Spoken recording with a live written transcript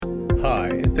Hi,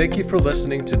 and thank you for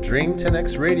listening to Dream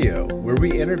 10X Radio, where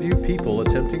we interview people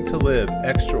attempting to live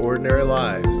extraordinary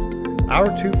lives. Our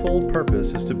twofold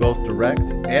purpose is to both direct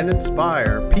and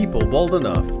inspire people bold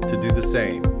enough to do the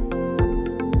same.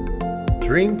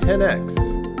 Dream 10X.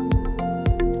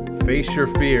 Face your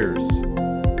fears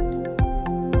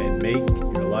and make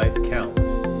your life count.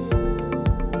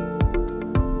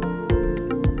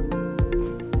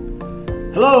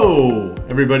 Hello,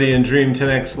 everybody in Dream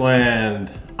 10X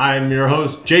land. I'm your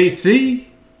host, JC.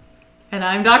 And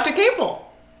I'm Dr.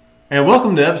 Capel. And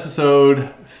welcome to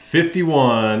episode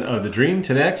 51 of the Dream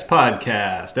 10X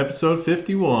podcast. Episode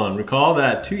 51. Recall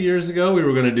that 2 years ago we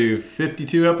were going to do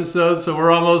 52 episodes, so we're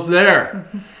almost there.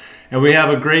 And we have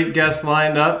a great guest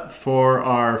lined up for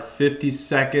our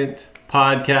 52nd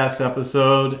podcast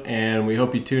episode, and we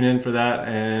hope you tune in for that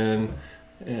in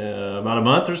about a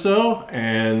month or so,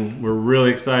 and we're really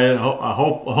excited. I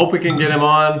hope we can get him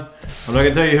on. I'm not going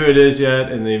to tell you who it is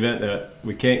yet in the event that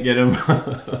we can't get him,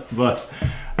 but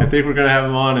I think we're going to have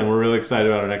him on, and we're really excited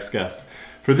about our next guest.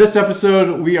 For this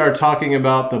episode, we are talking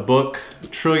about the book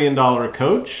 $1 Trillion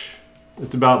Coach.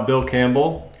 It's about Bill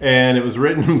Campbell, and it was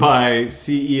written by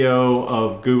CEO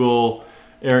of Google,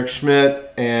 Eric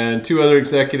Schmidt, and two other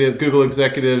Google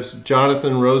executives,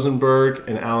 Jonathan Rosenberg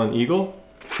and Alan Eagle.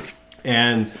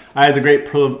 And I had the great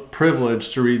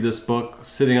privilege to read this book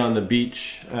sitting on the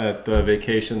beach at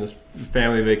this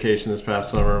family vacation this past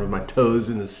summer with my toes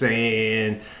in the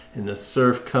sand and the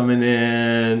surf coming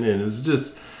in. And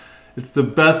it's the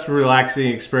best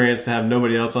relaxing experience to have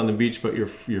nobody else on the beach but your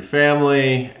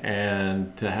family,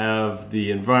 and to have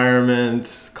the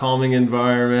calming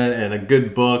environment, and a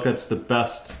good book. That's the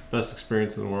best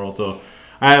experience in the world. So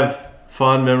I have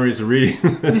fond memories of reading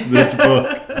this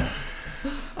book.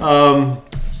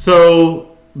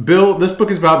 This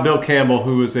book is about Bill Campbell,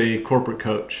 who is a corporate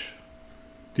coach.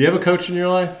 Do you have a coach in your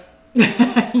life?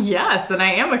 Yes, and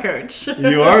I am a coach.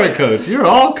 You are a coach. You're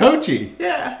all coachy.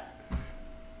 Yeah.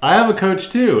 I have a coach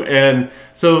too. And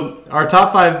so our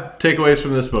top 5 takeaways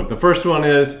from this book. The first one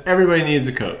is everybody needs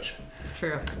a coach.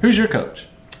 True. Who's your coach?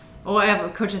 Well, I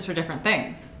have coaches for different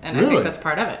things, and Really? I think that's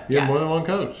part of it. You have more than one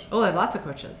coach? Oh, I have lots of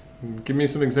coaches. Give me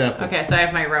some examples. Okay, so I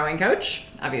have my rowing coach,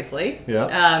 obviously,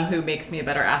 who makes me a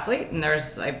better athlete, and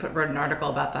I wrote an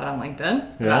article about that on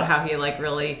LinkedIn, about how he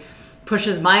really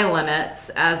pushes my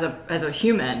limits as a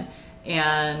human,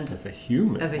 and as a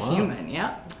human.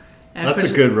 Yeah. And that's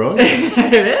a good rowing.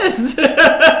 It is.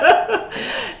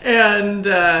 And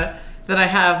then I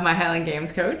have my Highland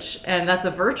Games coach, and that's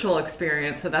a virtual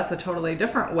experience, so that's a totally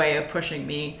different way of pushing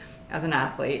me as an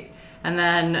athlete. And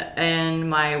then in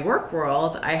my work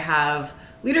world, I have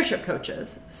leadership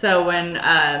coaches. So when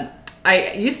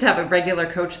I used to have a regular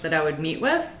coach that I would meet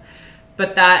with,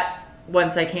 but that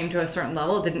once I came to a certain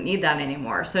level, didn't need that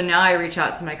anymore. So now I reach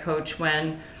out to my coach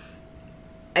when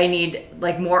I need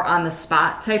more on the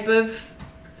spot type of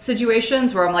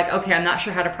situations where I'm like, okay, I'm not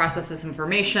sure how to process this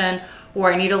information,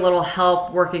 or I need a little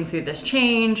help working through this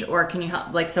change, or can you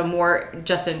help? So more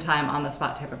just in time, on the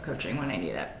spot type of coaching when I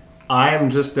need it. I am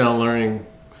just now learning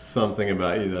something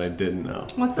about you that I didn't know.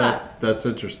 What's that? That's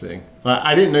interesting.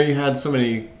 I didn't know you had so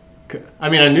many. I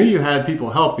mean, I knew you had people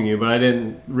helping you, but I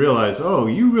didn't realize,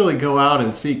 you really go out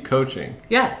and seek coaching.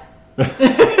 Yes. You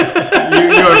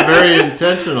are very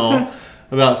intentional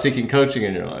about seeking coaching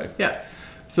in your life. Yeah.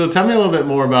 So tell me a little bit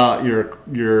more about your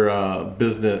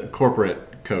business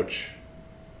corporate coach.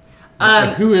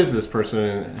 Who is this person,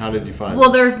 and how did you find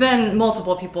Well, it? there have been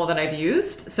multiple people that I've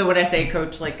used. So when I say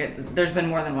coach, there's been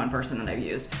more than one person that I've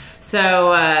used.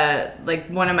 So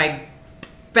one of my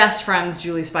best friends,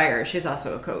 Julie Spire, she's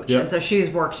also a coach. Yep. And so she's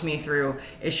worked me through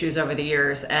issues over the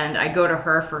years, and I go to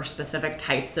her for specific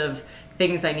types of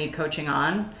things I need coaching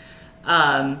on.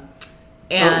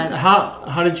 And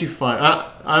how did you find?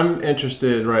 I'm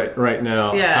interested right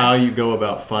now how you go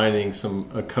about finding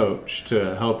a coach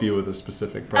to help you with a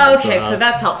specific problem. Okay, so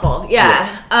that's helpful.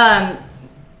 Yeah.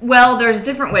 Well, there's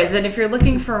different ways, and if you're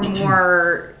looking for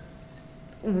more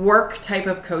work type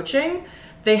of coaching,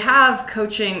 they have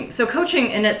coaching. So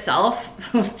coaching in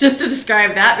itself, just to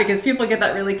describe that, because people get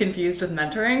that really confused with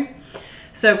mentoring.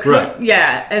 So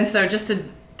and so just to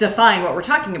define what we're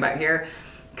talking about here.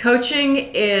 Coaching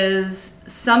is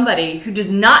somebody who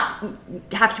does not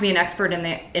have to be an expert in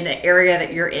the area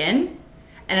that you're in,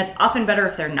 and it's often better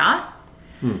if they're not.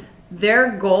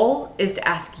 Their goal is to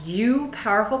ask you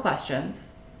powerful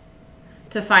questions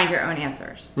to find your own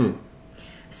answers.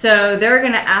 So they're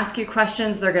going to ask you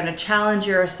questions, they're going to challenge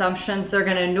your assumptions, they're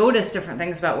going to notice different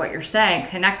things about what you're saying,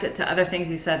 connect it to other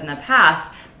things you said in the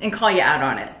past, and call you out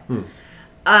on it.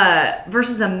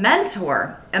 versus a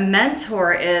mentor. A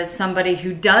mentor is somebody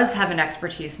who does have an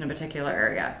expertise in a particular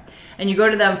area, and you go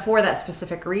to them for that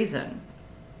specific reason.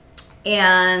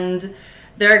 And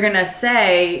they're going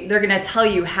to tell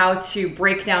you how to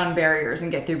break down barriers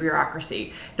and get through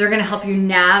bureaucracy. They're going to help you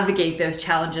navigate those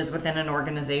challenges within an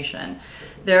organization.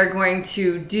 They're going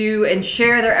to do and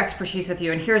share their expertise with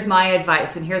you. And here's my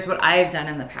advice, and here's what I've done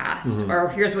in the past, or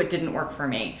here's what didn't work for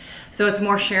me. So it's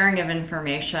more sharing of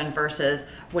information versus,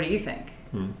 what do you think?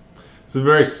 It's a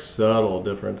very subtle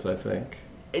difference, I think.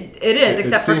 It is,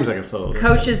 except it seems for like a subtle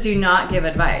coaches do not give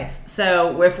advice.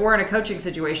 So if we're in a coaching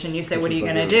situation, you say, what are you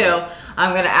going to do? Advice.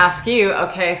 I'm going to ask you,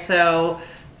 okay, so,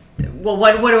 well,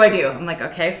 what do I do? I'm like,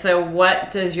 okay, so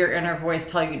what does your inner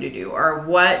voice tell you to do? Or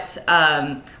what's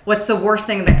the worst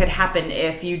thing that could happen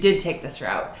if you did take this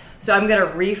route? So I'm going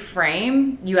to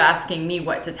reframe you asking me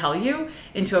what to tell you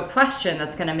into a question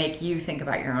that's going to make you think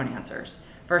about your own answers.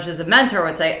 Versus a mentor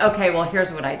would say, okay, well,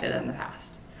 here's what I did in the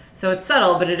past. So it's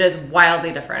subtle, but it is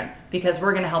wildly different because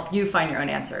we're going to help you find your own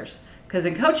answers. Because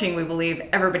in coaching, we believe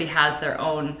everybody has their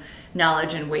own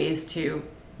knowledge and ways to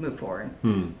move forward.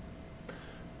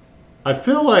 I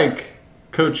feel like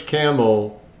Coach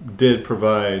Campbell did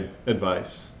provide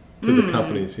advice to the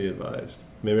companies he advised.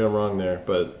 Maybe I'm wrong there,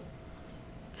 but...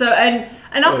 So,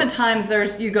 and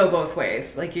oftentimes you go both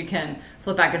ways. Like you can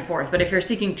flip back and forth. But if you're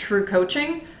seeking true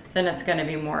coaching, then it's going to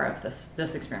be more of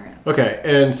this experience. Okay,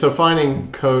 and so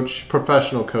finding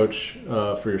professional coach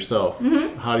for yourself,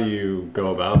 how do you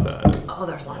go about that? Oh,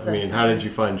 there's lots of how did you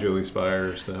find Julie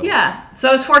Spires to help? Yeah, so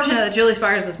I was fortunate that Julie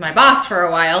Spires was my boss for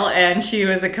a while, and she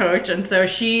was a coach, and so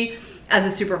she, as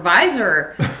a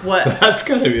supervisor, That's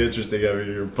going to be interesting having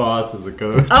your boss as a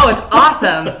coach. Oh, it's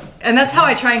awesome. And that's how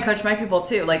I try and coach my people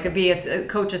too, like be a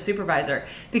coach, a supervisor,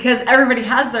 because everybody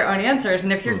has their own answers,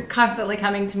 and if you're constantly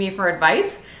coming to me for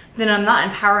advice, then I'm not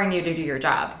empowering you to do your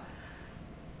job.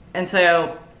 And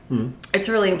so it's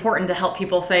really important to help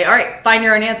people say, all right, find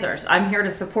your own answers. I'm here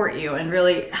to support you and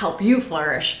really help you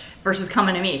flourish versus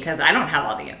coming to me because I don't have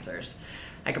all the answers.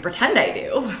 I can pretend I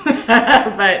do,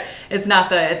 but it's not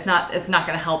going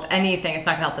to help anything. It's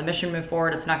not going to help the mission move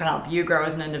forward. It's not going to help you grow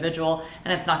as an individual,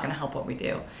 and it's not going to help what we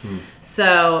do.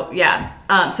 So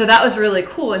yeah, so that was really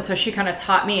cool. And so she kind of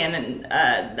taught me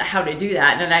how to do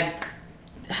that. And I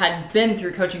had been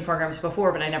through coaching programs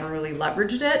before, but I never really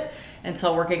leveraged it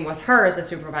until working with her as a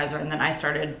supervisor. And then I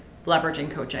started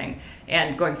leveraging coaching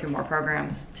and going through more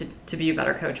programs to be a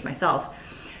better coach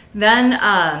myself. Then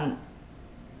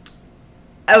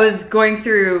I was going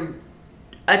through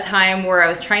a time where I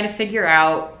was trying to figure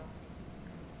out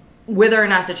whether or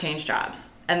not to change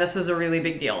jobs. And this was a really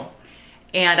big deal.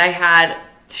 And I had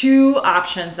two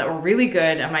options that were really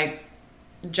good, and my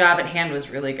job at hand was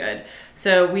really good.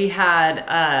 So we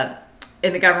had,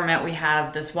 in the government, we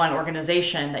have this one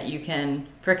organization that you can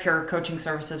procure coaching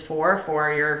services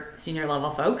for your senior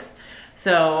level folks.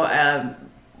 So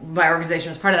my organization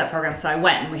was part of that program. So I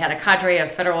went, and we had a cadre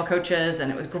of federal coaches,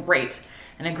 and it was great.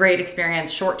 And a great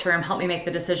experience, short term, helped me make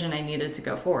the decision I needed to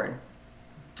go forward.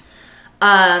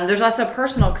 There's also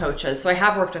personal coaches. So I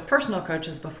have worked with personal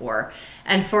coaches before.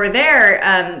 And for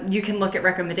there, you can look at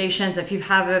recommendations. If you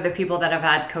have other people that have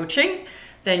had coaching,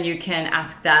 then you can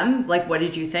ask them, like, what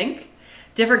did you think?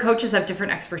 Different coaches have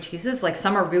different expertises. Like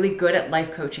some are really good at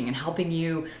life coaching and helping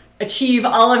you achieve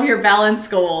all of your balance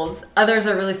goals. Others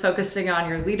are really focusing on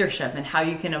your leadership and how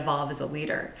you can evolve as a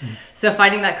leader. So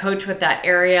finding that coach with that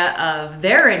area of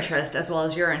their interest as well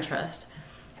as your interest.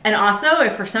 And also,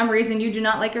 if for some reason you do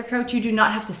not like your coach, you do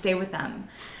not have to stay with them.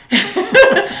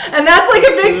 And that's like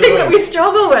a big thing that we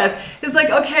struggle with. It's like,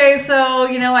 okay, so,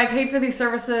 I paid for these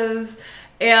services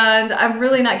and I'm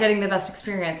really not getting the best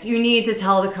experience. You need to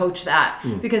tell the coach that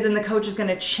because then the coach is going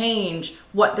to change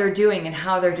what they're doing and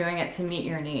how they're doing it to meet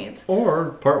your needs. Or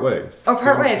part ways.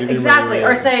 Exactly.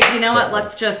 Or say, what,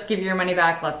 let's just give you your money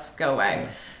back. Let's go away.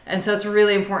 Yeah. And so it's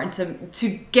really important to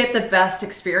get the best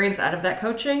experience out of that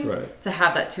coaching, to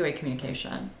have that two-way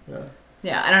communication.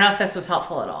 Yeah, I don't know if this was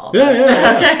helpful at all.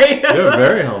 Yeah. Okay. Yeah,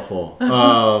 very helpful. And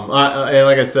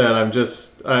like I said, I'm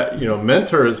just,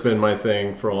 mentor has been my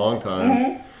thing for a long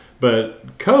time.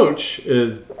 But coach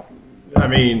is,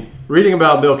 reading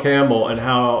about Bill Campbell and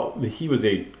how he was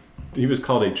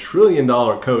called a $1 trillion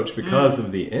coach because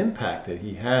of the impact that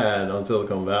he had on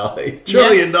Silicon Valley. $1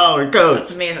 trillion coach.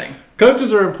 That's amazing.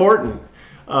 Coaches are important.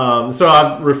 So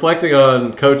I'm reflecting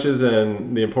on coaches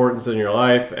and the importance in your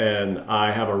life, and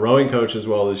I have a rowing coach as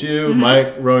well as you.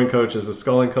 My rowing coach is a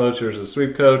sculling coach, there's a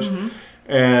sweep coach,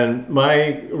 and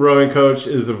my rowing coach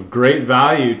is of great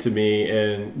value to me,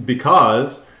 and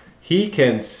because he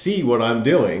can see what I'm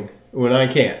doing when I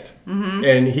can't.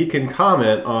 And he can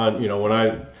comment on,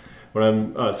 when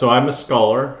I'm so I'm a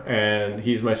sculler, and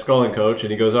he's my sculling coach,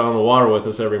 and he goes out on the water with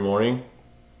us every morning,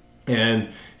 and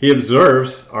he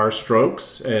observes our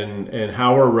strokes and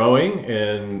how we're rowing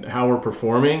and how we're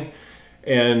performing,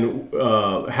 and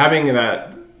having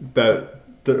that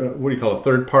what do you call a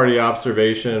third party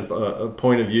observation, a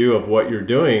point of view of what you're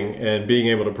doing, and being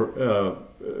able to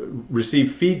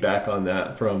receive feedback on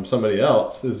that from somebody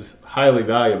else is highly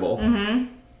valuable.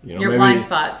 Your blind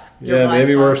spots.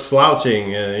 Maybe we're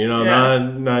slouching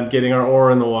and, not getting our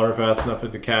oar in the water fast enough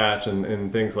at the catch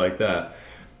and things like that.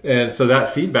 And so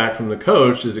that feedback from the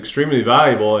coach is extremely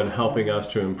valuable in helping us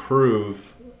to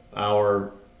improve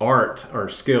our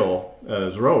skill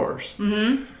as rowers.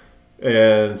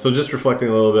 And so just reflecting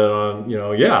a little bit on,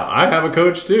 I have a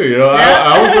coach too.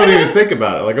 I always don't even think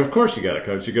about it. Like, of course you got a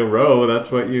coach. You go row.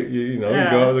 That's what you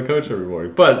go with the coach every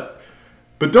morning. But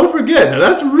don't forget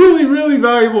that's really, really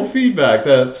valuable feedback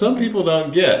that some people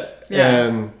don't get.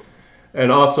 Yeah.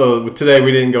 And also today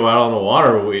we didn't go out on the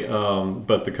water.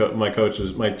 But my coach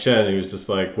was Mike Chen. He was just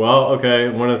like, well, okay,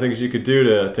 one of the things you could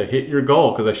do to hit your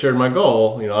goal, because I shared my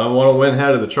goal. I want to win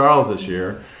head of the Charles this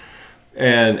year.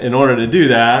 And in order to do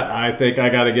that, I think I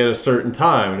got to get a certain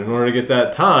time. And in order to get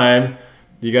that time,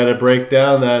 you got to break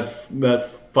down that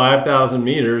 5,000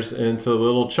 meters into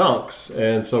little chunks.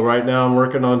 And so right now I'm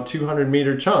working on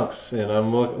 200-meter chunks, and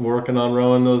I'm working on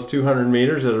rowing those 200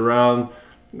 meters at around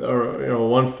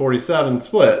 147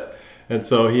 split. And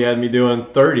so he had me doing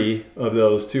 30 of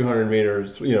those 200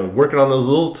 meters, working on those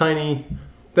little tiny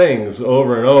things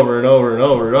over and over and over and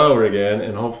over and over again,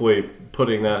 and hopefully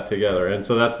putting that together. And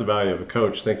so that's the value of a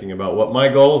coach, thinking about what my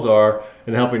goals are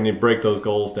and helping me break those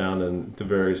goals down into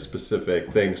very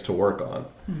specific things to work on.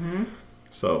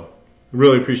 So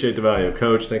really appreciate the value of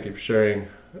coach. Thank you for sharing.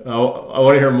 I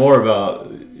want to hear more about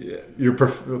your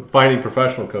finding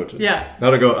professional coaches. Yeah.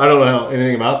 How to go. I don't know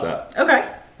anything about that.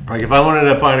 Okay. Like, if I wanted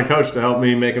to find a coach to help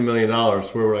me make $1 million,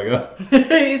 where would I go?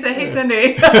 You say, hey,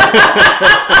 Cindy.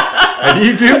 And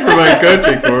you do provide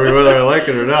coaching for me, whether I like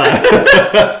it or not.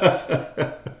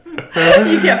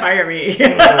 You can't fire me.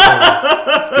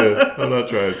 That's good. I'm not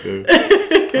trying to.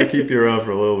 I'll keep you around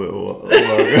for a little bit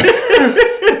longer.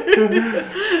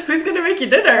 Who's going to make you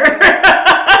dinner?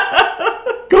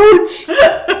 Coach!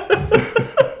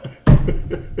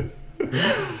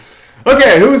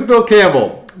 Okay, who is Bill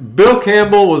Campbell? Bill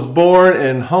Campbell was born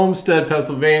in Homestead,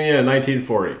 Pennsylvania in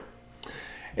 1940.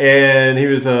 And he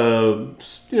was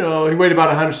he weighed about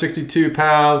 162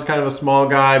 pounds, kind of a small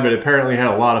guy, but apparently had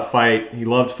a lot of fight. He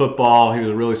loved football. He was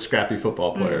a really scrappy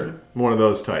football player, one of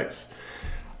those types.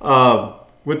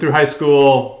 Went through high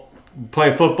school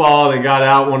playing football, then got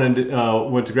out,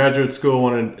 went to graduate school,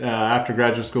 after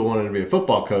graduate school wanted to be a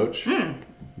football coach.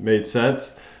 Made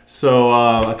sense. So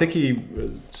I think he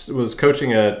was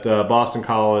coaching at Boston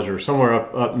College or somewhere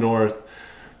up north.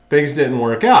 Things didn't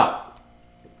work out.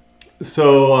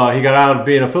 So he got out of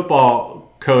being a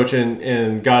football coach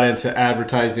and got into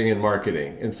advertising and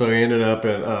marketing. And so he ended up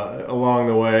along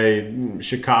the way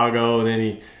Chicago, and then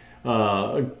he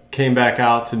came back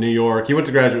out to New York. He went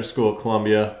to graduate school at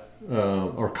Columbia,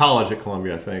 or college at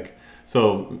Columbia, I think.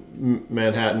 So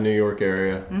Manhattan, New York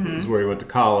area is where he went to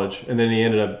college. And then he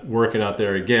ended up working out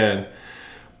there again.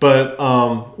 But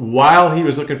while he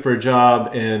was looking for a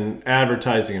job in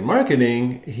advertising and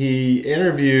marketing, he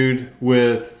interviewed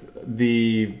with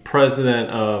the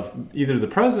president of either the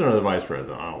president or the vice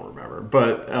president, I don't remember,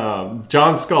 but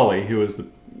John Scully, who was the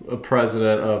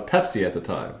president of Pepsi at the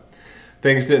time.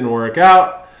 Things didn't work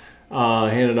out. He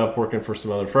ended up working for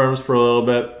some other firms for a little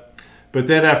bit. But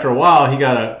then after a while, he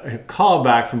got a call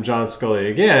back from John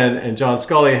Scully again, and John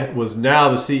Scully was now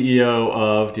the CEO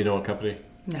of, do you know what company?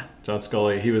 No. John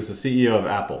Scully, he was the CEO of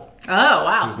Apple. Oh,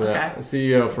 wow. He was the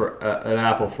CEO at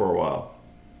Apple for a while.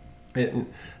 I don't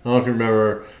know if you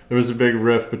remember, there was a big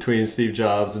rift between Steve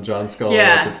Jobs and John Scully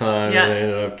at the time, and they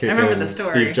ended up kicking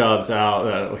Steve Jobs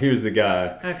out. He was the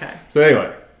guy. Okay. So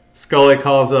anyway, Scully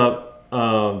calls up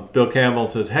Bill Campbell,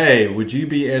 says, "Hey, would you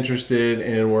be interested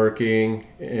in working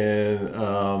at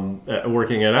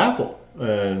Apple?"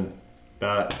 And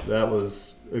that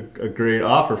was a great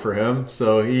offer for him.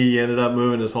 So he ended up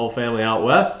moving his whole family out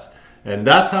west, and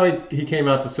that's how he came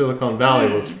out to Silicon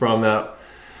Valley. Was from that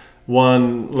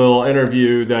one little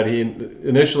interview that he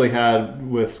initially had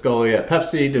with Scully at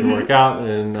Pepsi. Didn't work out,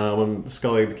 and when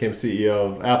Scully became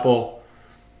CEO of Apple,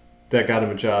 that got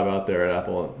him a job out there at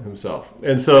Apple himself.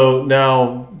 And so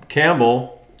now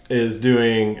Campbell is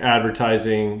doing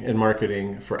advertising and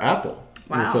marketing for Apple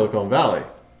in Silicon Valley.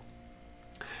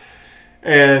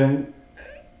 And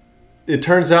it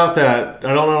turns out that,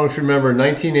 I don't know if you remember,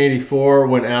 1984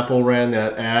 when Apple ran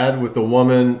that ad with the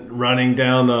woman running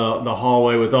down the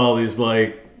hallway with all these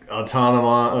like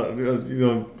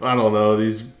autonomous, I don't know,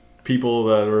 these people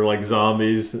that were like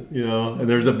zombies, and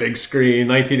there's a big screen,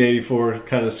 1984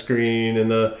 kind of screen,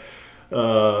 and the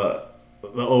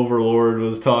overlord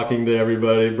was talking to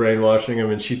everybody, brainwashing them,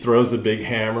 and she throws a big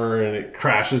hammer and it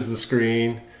crashes the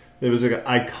screen. It was an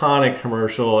iconic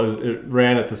commercial. It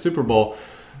ran at the Super Bowl.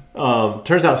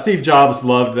 Turns out Steve Jobs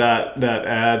loved that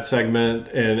ad segment,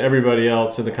 and everybody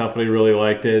else in the company really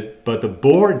liked it, but the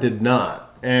board did not.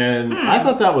 And I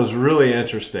thought that was really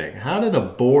interesting. How did a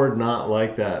board not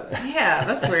like that? Yeah,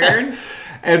 that's weird.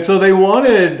 And so they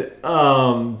wanted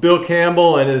Bill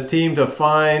Campbell and his team to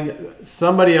find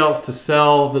somebody else to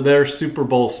sell their Super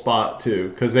Bowl spot to,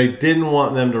 because they didn't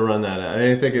want them to run that ad. They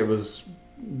didn't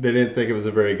think it was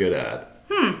a very good ad.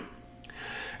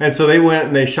 And so they went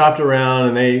and they shopped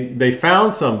around and they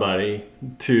found somebody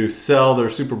to sell their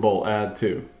Super Bowl ad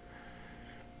to.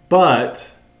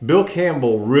 But Bill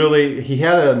Campbell he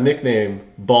had a nickname,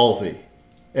 Ballsy,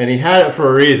 and he had it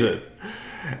for a reason.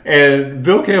 And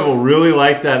Bill Campbell really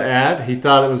liked that ad. He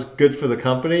thought it was good for the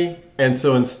company. And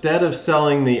so instead of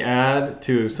selling the ad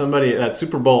to somebody, that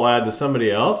Super Bowl ad to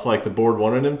somebody else, like the board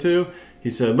wanted him to,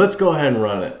 he said, let's go ahead and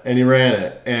run it. And he ran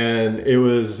it. And it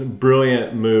was a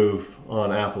brilliant move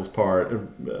on Apple's part.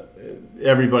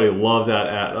 Everybody loved that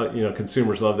ad.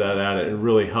 Consumers loved that ad. It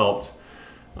really helped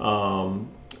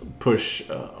push,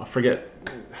 I forget,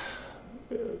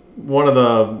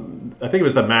 I think it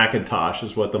was the Macintosh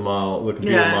is what the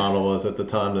computer model was at the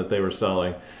time that they were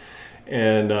selling.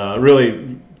 And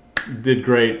really did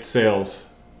great sales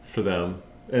for them.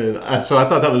 And so I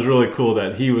thought that was really cool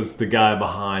that he was the guy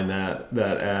behind that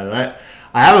ad. And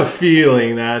I have a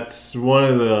feeling that's one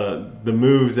of the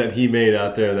moves that he made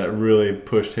out there that really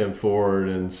pushed him forward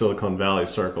in Silicon Valley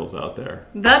circles out there.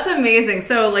 That's amazing.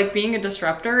 So like being a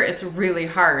disruptor, it's really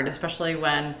hard, especially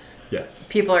when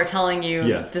people are telling you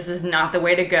this is not the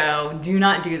way to go. Do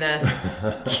not do this.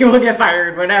 You will get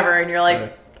fired, whatever. And you're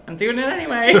like, I'm doing it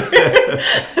anyway.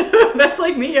 That's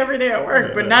like me every day at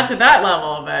work, but not to that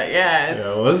level. But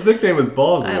his nickname was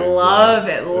Ballsy. I love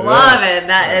it.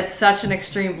 That it's such an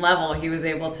extreme level. He was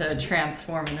able to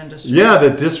transform an industry. Yeah,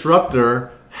 the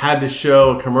disruptor had to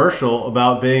show a commercial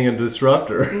about being a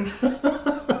disruptor.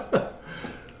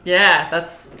 Yeah,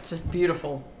 that's just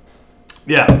beautiful.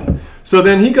 Yeah. So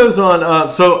then he goes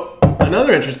on. So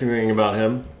another interesting thing about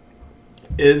him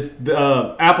is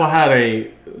Apple had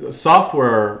a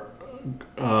software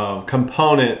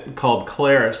component called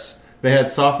Claris. They had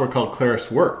software called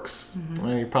Claris Works.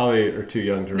 Well, you probably are too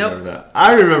young to remember that.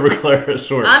 I remember Claris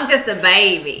Works. I'm just a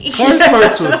baby. Claris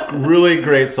Works was really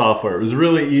great software. It was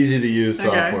really easy to use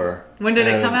software. When did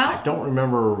it come out? I don't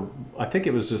remember. I think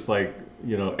it was just like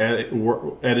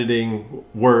editing,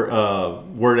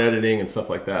 word editing and stuff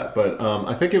like that. But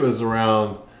I think it was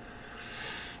around,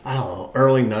 I don't know,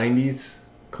 early 90s.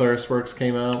 ClarisWorks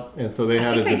came out, and so they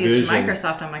had a division. I used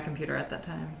Microsoft on my computer at that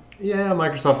time. Yeah,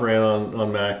 Microsoft ran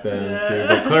on Mac then too,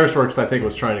 but ClarisWorks I think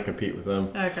was trying to compete with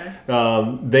them. Okay.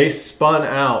 They spun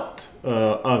out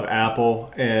of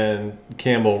Apple, and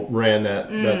Campbell ran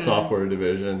that software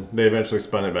division. They eventually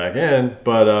spun it back in,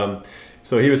 but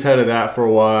so he was head of that for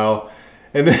a while,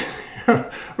 and then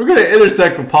we're going to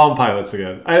intersect with Palm Pilots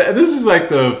again. This is like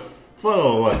the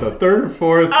third or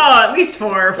fourth? Oh, at least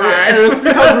 4 or 5. And it's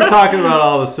because we're talking about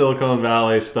all the Silicon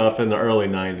Valley stuff in the early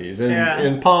 90s.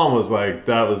 And Palm was like,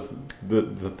 that was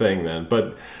the thing then.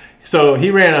 But so he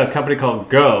ran a company called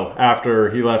Go after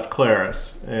he left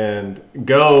Claris. And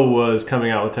Go was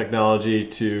coming out with technology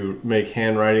to make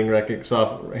handwriting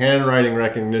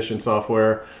recognition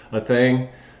software a thing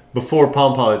before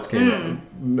Palm Pilots came out.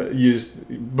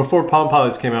 Before Palm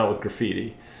Pilots came out with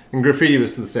Graffiti. And Graffiti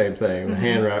was the same thing,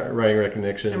 handwriting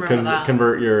recognition.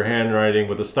 Convert your handwriting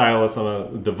with a stylus on a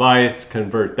device,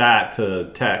 convert that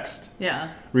to text.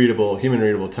 Yeah. Human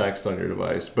readable text on your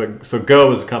device. But so Go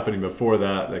was a company before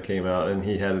that came out, and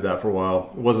he headed that for a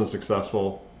while. It wasn't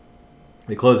successful.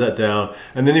 He closed that down,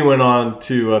 and then he went on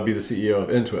to be the CEO of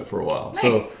Intuit for a while.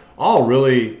 Nice. So all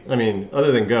really,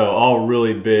 other than Go, all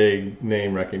really big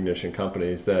name recognition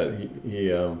companies that he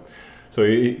so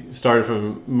he started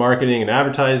from marketing and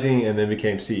advertising and then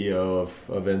became CEO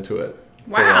of Intuit.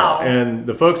 Wow. And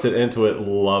the folks at Intuit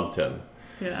loved him.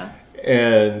 Yeah.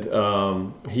 And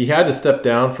he had to step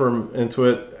down from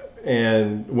Intuit.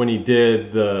 And when he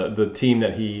did, the team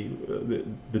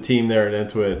there at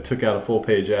Intuit took out a full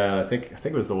page ad. I think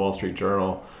it was the Wall Street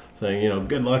Journal saying,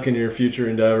 good luck in your future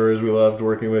endeavors. We loved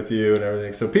working with you and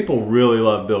everything. So people really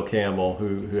loved Bill Campbell,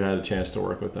 who had a chance to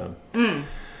work with them.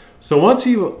 So once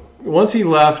he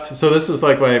left, so this is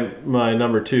like my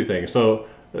number 2 thing. So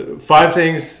 5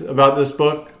 things about this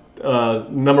book.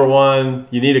 Number 1,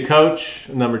 you need a coach.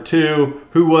 Number 2,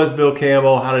 who was Bill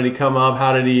Campbell? How did he come up?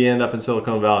 How did he end up in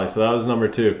Silicon Valley? So that was number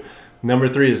 2. Number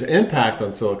 3 is impact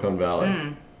on Silicon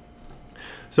Valley.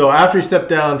 So after he stepped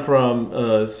down from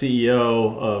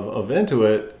CEO of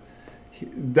Intuit,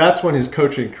 that's when his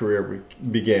coaching career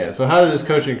began. So how did his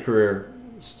coaching career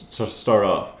start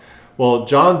off? Well,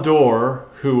 John Doerr,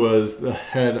 who was the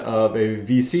head of a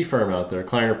VC firm out there,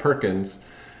 Kleiner Perkins,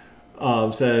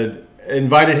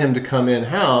 invited him to come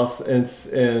in-house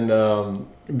and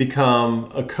become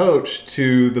a coach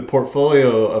to the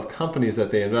portfolio of companies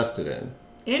that they invested in.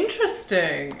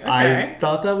 Interesting. Okay. I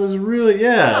thought that was really,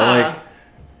 here's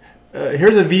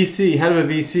a VC, head of a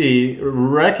VC,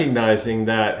 recognizing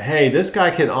that, hey, this guy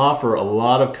can offer a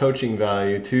lot of coaching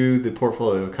value to the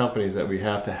portfolio of companies that we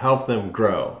have to help them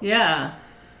grow. Yeah.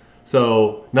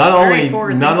 So not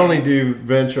only do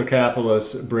venture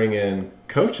capitalists bring in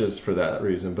coaches for that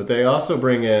reason, but they also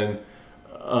bring in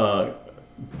other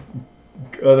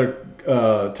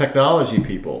technology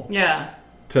people. Yeah.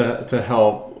 To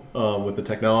help with the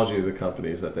technology of the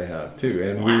companies that they have too,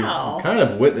 and we kind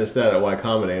of witnessed that at Y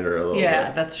Combinator a little bit.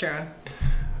 Yeah, that's true.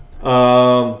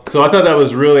 So I thought that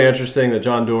was really interesting that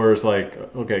John Doerr is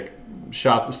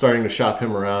starting to shop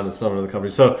him around in some of the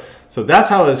companies. So that's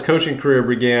how his coaching career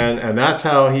began, and that's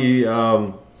how he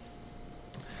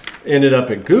ended up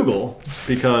at Google,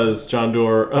 because John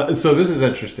Doerr. So this is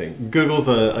interesting. Google's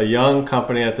a young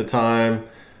company at the time,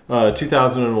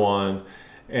 2001.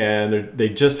 And they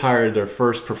just hired their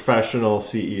first professional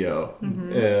CEO,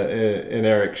 in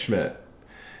Eric Schmidt.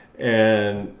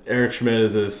 And Eric Schmidt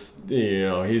is this,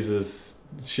 he's this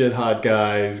shit hot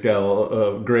guy. He's got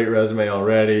a great resume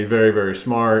already, very, very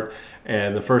smart.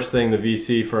 And the first thing the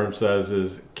VC firm says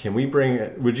is,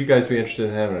 would you guys be interested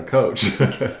in having a coach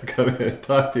come in and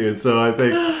talk to you? And so I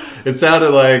think it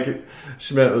sounded like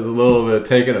Schmidt was a little bit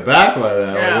taken aback by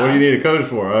that. Yeah. Like, what do you need a coach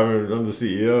for? I'm the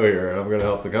CEO here. I'm going to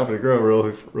help the company grow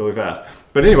really, really fast.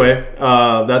 But anyway,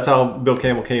 that's how Bill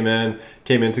Campbell came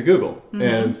into Google.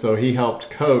 And so he helped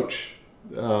coach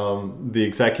the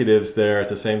executives there. At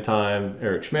the same time,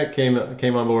 Eric Schmidt came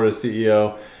on board as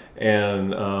CEO,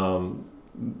 and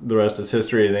the rest is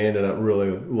history. They ended up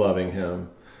really loving him.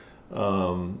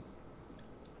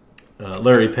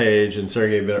 Larry Page and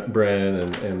Sergey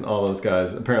Brin and all those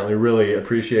guys apparently really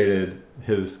appreciated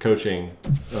his coaching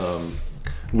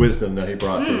wisdom that he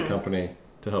brought to the company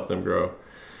to help them grow.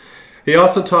 He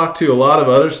also talked to a lot of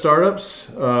other startups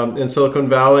in Silicon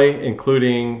Valley,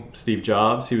 including Steve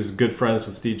Jobs. He was good friends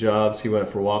with Steve Jobs. He went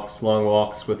for long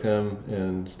walks with him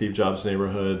in Steve Jobs'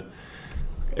 neighborhood.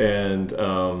 And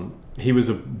he was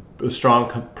a strong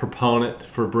proponent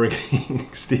for bringing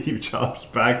Steve Jobs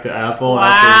back to Apple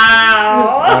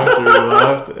after he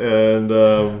left. And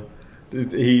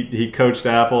he coached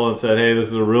Apple and said, hey, this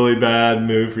is a really bad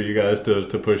move for you guys to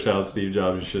push out Steve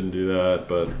Jobs. You shouldn't do that.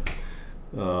 But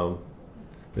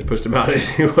they pushed him out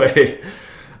anyway.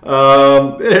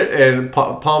 And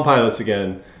Palm Pilots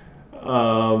again.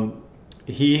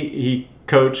 He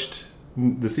coached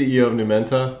the CEO of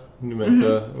Numenta.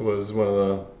 Numenta was one of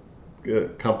the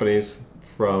companies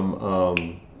from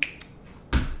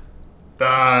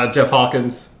Jeff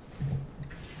Hawkins.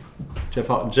 Jeff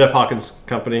Hawkins'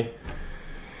 company.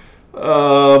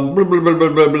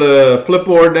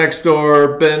 Flipboard next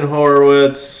door. Ben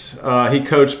Horowitz. He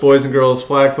coached boys and girls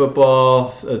flag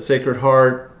football at Sacred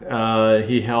Heart.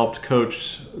 He helped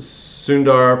coach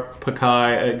Sundar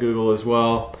Pichai at Google as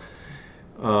well.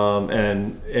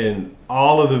 And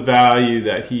all of the value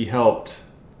that he helped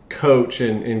coach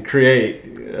and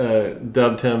create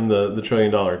dubbed him the $1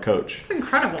 trillion coach. It's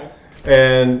incredible.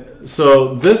 And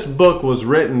so this book was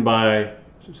written by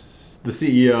the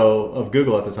CEO of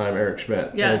Google at the time, Eric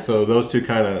Schmidt. Yeah. And so those two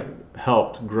kind of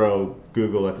helped grow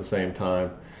Google at the same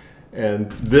time.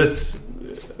 And this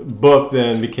book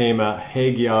then became a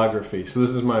hagiography. So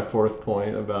this is my fourth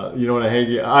point about, you know what a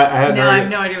hagiography, I have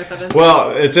no idea what that is.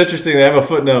 Well, it's interesting. They have a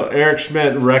footnote. Eric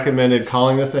Schmidt recommended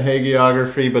calling this a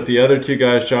hagiography, but the other two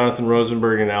guys, Jonathan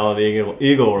Rosenberg and Alan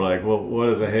Eagle, were like, well, what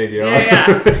is a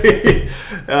hagiography?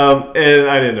 Yeah. And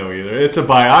I didn't know either. It's a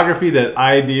biography that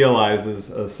idealizes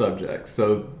a subject.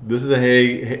 So this is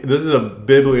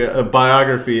a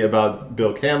biography about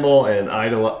Bill Campbell and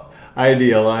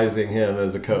idealizing him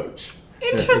as a coach.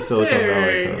 Interesting.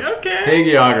 Okay.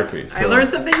 Hagiography. So. I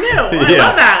learned something new. I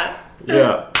love that.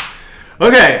 Yeah.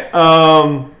 Okay.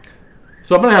 So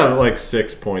I'm going to have like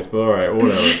 6 points, but all right,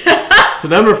 whatever. So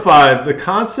number 5, the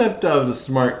concept of the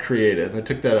smart creative. I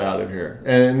took that out of here.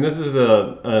 And this is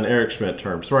an Eric Schmidt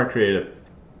term, smart creative.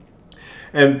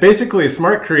 And basically, the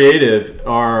smart creatives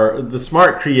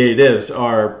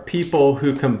are people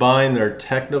who combine their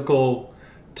technical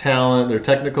talent, their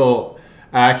technical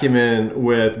acumen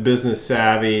with business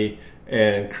savvy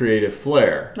and creative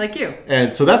flair. Like you.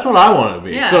 And so that's what I want to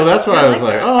be. Yeah. So that's why I was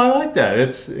like, that. oh, I like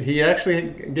that. He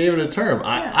actually gave it a term.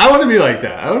 I want to be like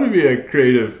that. I want to be a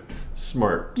creative,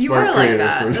 smart You are like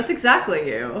that. person. That's exactly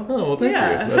you. Oh, well, thank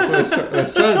you. That's what I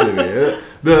strive to be.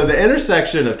 The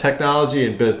intersection of technology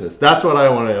and business, that's what I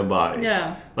want to embody.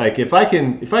 Yeah. Like if I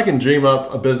can dream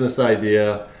up a business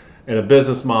idea and a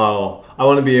business model, I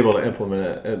want to be able to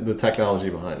implement it, the technology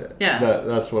behind it. Yeah.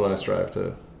 That's what I strive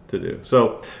to do.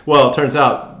 So, well, it turns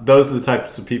out those are the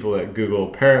types of people that Google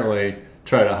apparently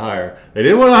try to hire. They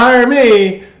didn't want to hire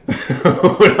me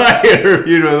when I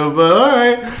interviewed with them, but all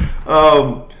right.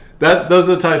 Those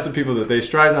are the types of people that they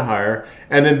strive to hire.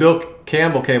 And then Bill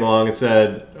Campbell came along and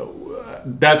said,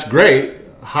 that's great,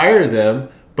 hire them,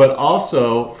 but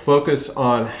also focus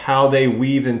on how they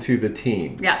weave into the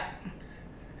team. Yeah.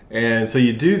 And so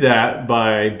you do that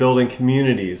by building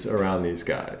communities around these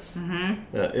guys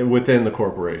within the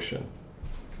corporation.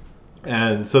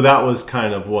 And so that was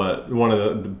kind of one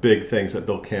of the big things that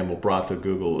Bill Campbell brought to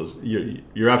Google is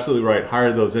you're absolutely right,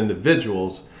 hire those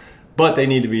individuals, but they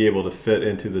need to be able to fit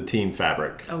into the team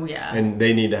fabric. Oh, yeah. And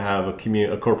they need to have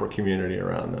a corporate community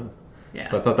around them. Yeah.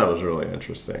 So I thought that was really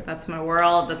interesting. That's my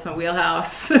world. That's my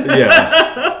wheelhouse.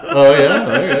 Yeah. Oh, yeah?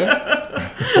 Okay.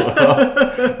 Well,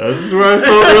 this is where I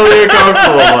felt really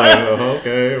uncomfortable. I'm like,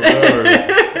 okay, whatever.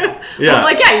 Yeah. I'm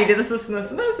like, yeah, you did this, and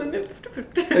this, and this, and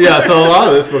Yeah, so a lot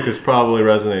of this book probably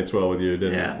resonates well with you,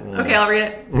 didn't it? Okay, I'll read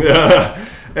it. Yeah.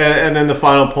 And then the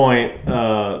final point,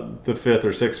 the fifth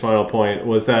or sixth final point,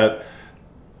 was that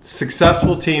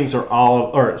successful companies are all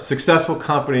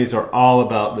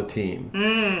about the team.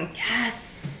 Yes.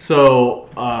 So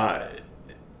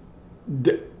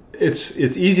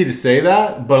it's easy to say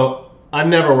that, but I've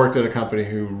never worked at a company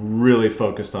who really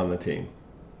focused on the team.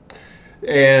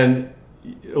 And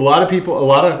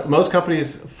most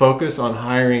companies focus on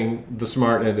hiring the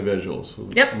smart individuals.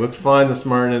 Yep. Let's find the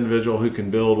smart individual who can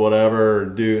build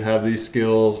whatever, have these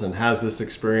skills and has this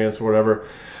experience or whatever.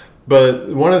 But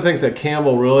one of the things that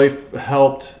Campbell really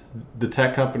helped the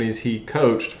tech companies he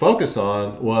coached focus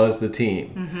on was the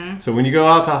team. Mm-hmm. So when you go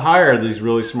out to hire these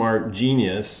really smart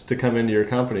genius to come into your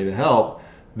company to help,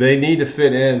 they need to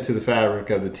fit into the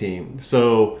fabric of the team.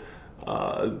 So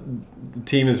the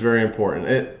team is very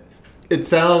important. It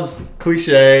sounds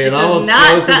cliche and almost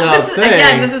goes without saying.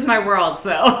 Again, this is my world,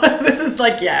 so this is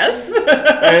like, yes.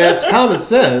 And it's common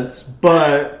sense,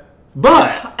 but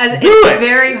it's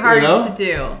very hard to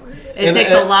do. It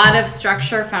takes a lot of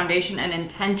structure, foundation, and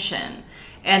intention.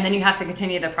 And then you have to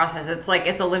continue the process. It's like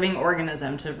it's a living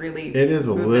organism to really. It is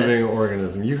a living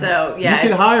organism. You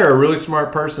can hire a really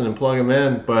smart person and plug them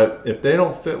in, but if they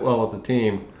don't fit well with the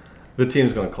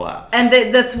team's going to collapse. And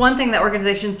that's one thing that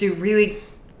organizations do really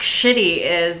shitty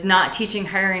is not teaching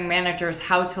hiring managers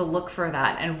how to look for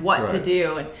that and what to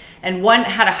do, and one,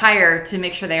 how to hire to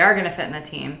make sure they are going to fit in the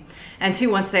team, and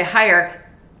two, once they hire,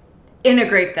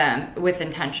 integrate them with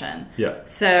intention. Yeah.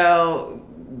 So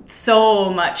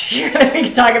much here that we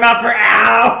can talk about for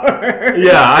hours.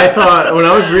 Yeah, I thought when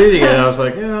I was reading it, I was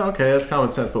like, yeah, okay, that's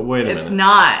common sense, but wait a minute. It's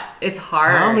not. It's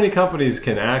hard. How many companies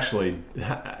can actually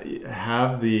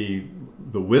have the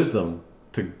wisdom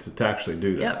to actually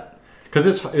do that? Yep.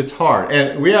 Because it's hard.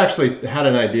 And we actually had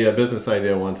a business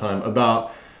idea one time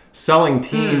about selling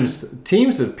teams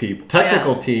of people,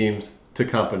 technical teams to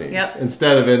companies. Yep.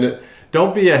 Instead of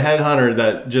don't be a headhunter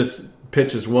that just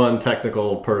pitches one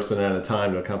technical person at a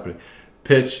time to a company.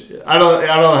 I don't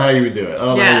know how you would do it. I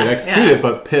don't know how you would execute it,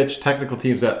 but pitch technical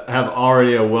teams that have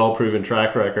already a well-proven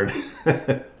track record.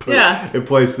 And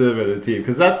place them in a team.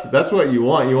 Because that's what you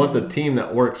want. You want the team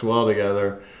that works well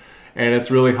together. And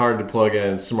it's really hard to plug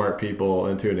in smart people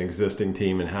into an existing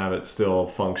team and have it still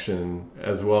function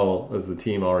as well as the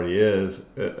team already is,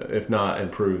 if not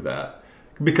improve that.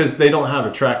 Because they don't have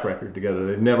a track record together.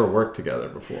 They've never worked together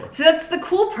before. So that's the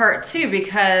cool part, too,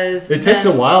 because... It takes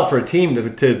a while for a team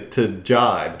to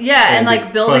jibe. Yeah, and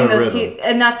like building those teams.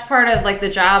 And that's part of like the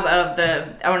job of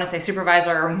I want to say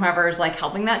supervisor or whoever is like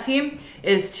helping that team,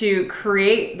 is to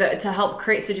to help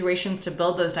create situations to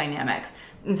build those dynamics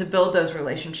and to build those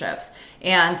relationships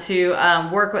and to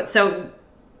work with... So,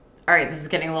 all right, this is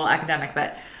getting a little academic,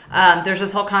 but there's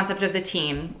this whole concept of the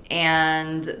team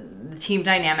and the team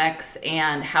dynamics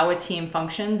and how a team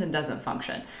functions and doesn't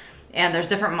function. And there's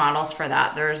different models for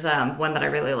that. There's one that I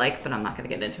really like, but I'm not going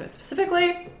to get into it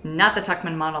specifically. Not the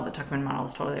Tuckman model. The Tuckman model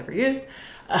was totally overused.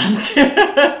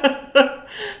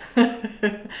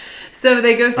 So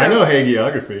they go through. I know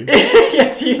hagiography.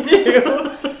 Yes, you do.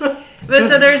 But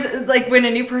so there's like when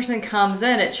a new person comes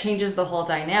in, it changes the whole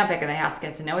dynamic and they have to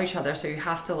get to know each other. So you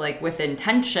have to like with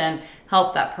intention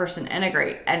help that person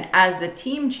integrate. And as the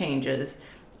team changes,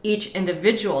 each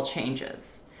individual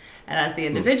changes. And as the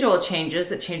individual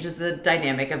changes, it changes the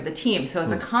dynamic of the team. So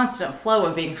it's a constant flow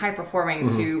of being high performing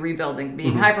to rebuilding,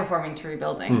 being high performing to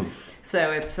rebuilding.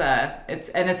 So it's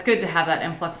good to have that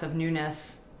influx of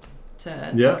newness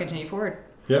to continue forward.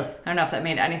 Yeah. I don't know if that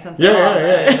made any sense at all.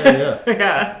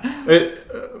 Yeah.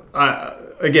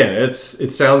 Again, it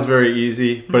sounds very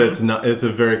easy, but it's not. It's a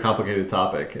very complicated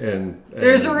topic, and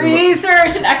there's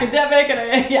research and academic,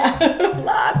 and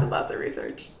lots and lots of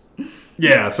research.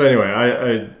 Yeah. So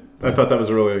anyway, I thought that was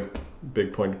a really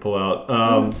big point to pull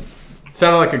out.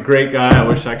 Sounded like a great guy. I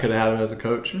wish I could have had him as a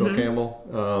coach, Bill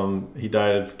Campbell. He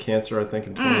died of cancer, I think,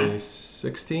 in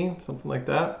 2016, something like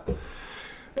that.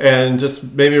 And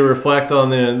just maybe reflect on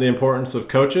the importance of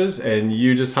coaches, and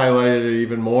you just highlighted it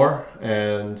even more.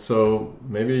 And so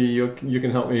maybe you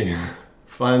can help me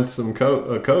find some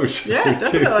a coach. Yeah,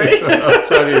 definitely.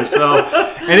 Outside of yourself.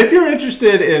 And if you're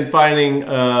interested in finding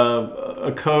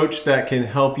a coach that can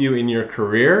help you in your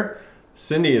career,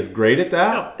 Cindy is great at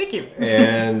that. Oh, thank you.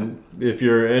 And if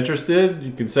you're interested,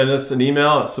 you can send us an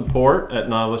email at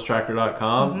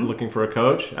support@nautilus-tracker.com looking for a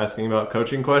coach, asking about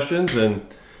coaching questions, and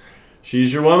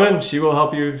she's your woman. She will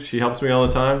help you. She helps me all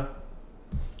the time.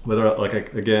 Whether, like I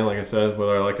said,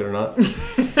 whether I like it or not.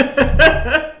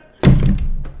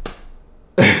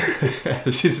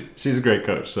 She's a great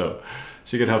coach, so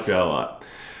she can help you out a lot.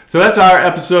 So that's our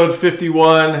episode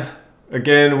 51.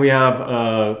 Again, we have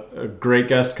a great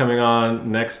guest coming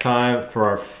on next time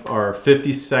for our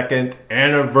 52nd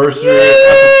anniversary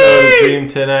episode of Dream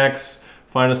 10X.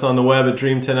 Find us on the web at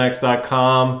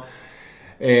dream10x.com.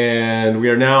 And we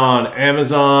are now on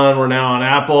Amazon, we're now on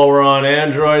Apple, we're on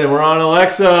Android, and we're on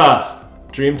Alexa.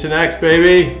 Dream 10X,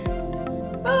 baby.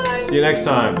 Bye. See you next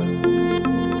time.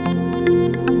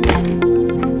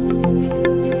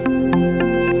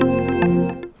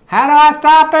 How do I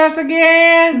stop this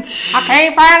again? I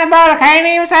can't find it, but I can't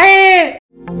even say it.